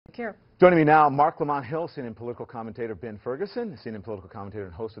Care. Joining me now, Marc Lamont Hill, CNN political commentator Ben Ferguson, CNN political commentator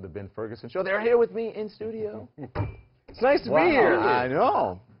and host of the Ben Ferguson Show. They're here with me in studio. It's nice to be here. I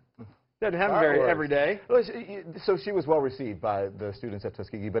know. Doesn't happen every day. So she was well received by the students at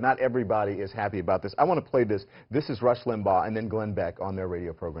Tuskegee, but not everybody is happy about this. I want to play this. This is Rush Limbaugh and then Glenn Beck on their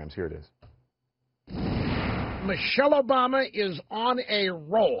radio programs. Here it is. Michelle Obama is on a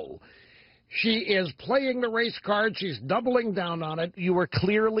roll. She is playing the race card. She's doubling down on it. You were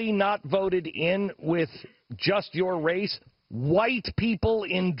clearly not voted in with just your race. White people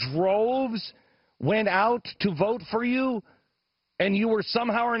in droves went out to vote for you, and you were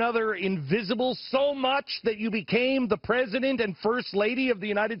somehow or another invisible so much that you became the President and First Lady of the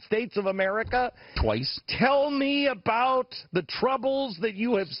United States of America twice. Tell me about the troubles that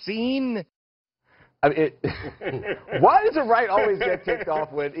you have seen. I mean, why does the right always get kicked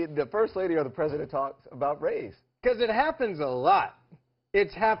off when the First Lady or the President talks about race? Because it happens a lot.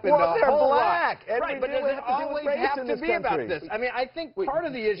 It's happened Well, a they're whole black. lot. Right, but does it always have to be about this? I mean, I think part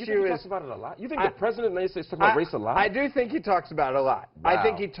of the issue you think he is... talks about it a lot? You think the President of the United States talks about race a lot? I do think he talks about it a lot. Wow. I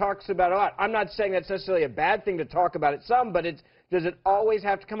think he talks about it a lot. I'm not saying that's necessarily a bad thing to talk about it some, but it's... Does it always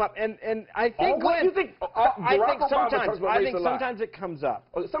have to come up? And I think Glenn, you think sometimes it comes up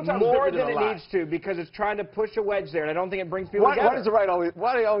sometimes more than it needs to because it's trying to push a wedge there, and I don't think it brings people together. Why does the right always?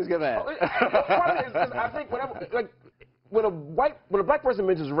 Why do they always get mad? I think whenever, like, when a black person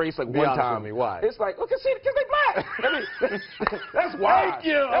mentions race like one time, why? It's like, look, see, because they black. I mean, that's why. Thank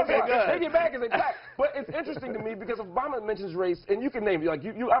you. That's okay, why. good. They get mad because they black. But it's interesting to me because Obama mentions race, and you can name it. Like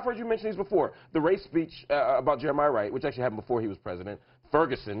I've heard you mention these before. The race speech about Jeremiah Wright, which actually happened before he was president.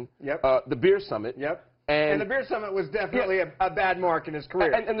 Ferguson. Yep. The beer summit. Yep. And the beer summit was definitely a bad mark in his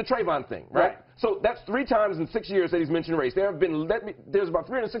career. And the Trayvon thing, right? So that's 3 times in 6 years that he's mentioned race. There have been, there's about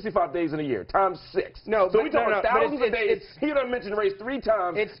 365 days in a year, times 6. No, so we talking thousands of days. He done mentioned race 3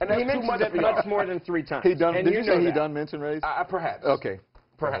 times, and that's he too much it much more than 3 times. He done. And Did you say he done mention race? Perhaps. Okay.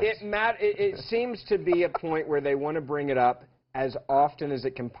 Perhaps. It seems to be a point where they want to bring it up as often as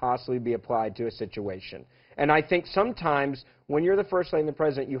it can possibly be applied to a situation. And I think sometimes when you're the First Lady and the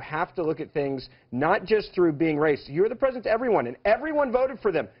President, you have to look at things not just through being race. You're the President to everyone, and everyone voted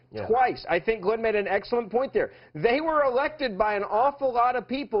for them twice. I think Glenn made an excellent point there. They were elected by an awful lot of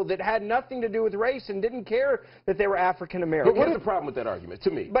people that had nothing to do with race and didn't care that they were African American. But what is the problem with that argument,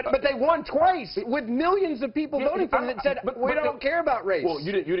 to me? But they won twice with millions of people voting for them that said, we don't care about race. Well,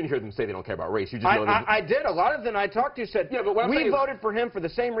 you didn't hear them say they don't care about race. You just know I did. A lot of them I talked to said, we voted for him for the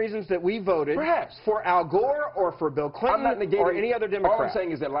same reasons that we voted for Al Gore or for Bill Clinton or any other Democrat. All I'm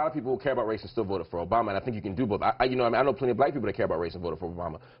saying is that a lot of people who care about race and still voted for Obama, and I think you can do both. I know plenty of black people that care about race and voted for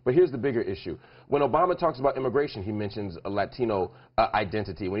Obama. But here's the bigger issue. When Obama talks about immigration, he mentions a Latino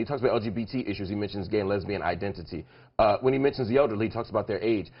identity. When he talks about LGBT issues, he mentions gay and lesbian identity. When he mentions the elderly, he talks about their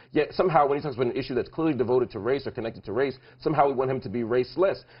age. Yet somehow when he talks about an issue that's clearly devoted to race or connected to race, somehow we want him to be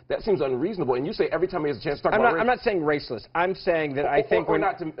raceless. That seems unreasonable. And you say every time he has a chance to talk about race. I'm not saying raceless. I'm saying that I think or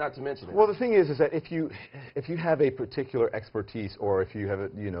not to mention it. Well, the thing is that if you have a particular expertise or if you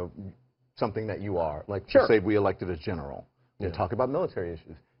have something that you are, like say we elected a general, we'll talk about military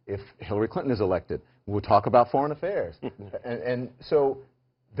issues. If Hillary Clinton is elected, we'll talk about foreign affairs. and so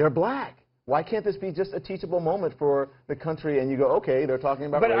they're black. Why can't this be just a teachable moment for the country and you go, okay, they're talking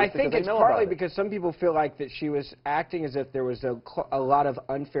about race But I think it's partly it. because some people feel like that she was acting as if there was a lot of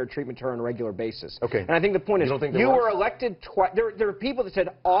unfair treatment to her on a regular basis. Okay. And I think the point is, you were elected twice. There are people that said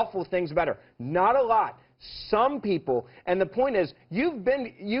awful things about her. Not a lot. Some people, and the point is, you've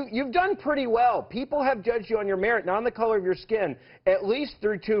done pretty well. People have judged you on your merit, not on the color of your skin, at least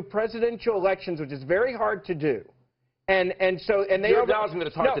through 2 presidential elections, which is very hard to do. And You're acknowledging that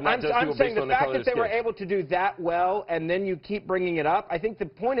it's hard to not judge people based on the color of their skin. I'm saying the fact that they were able to do that well, and then you keep bringing it up. I think the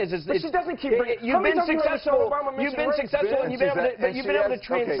point is but she doesn't keep bringing. You've been successful. You've been successful, and you've been able to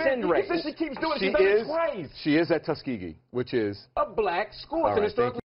transcend race. She keeps doing it. She's done it twice. She is at Tuskegee, which is a black school. It's an historically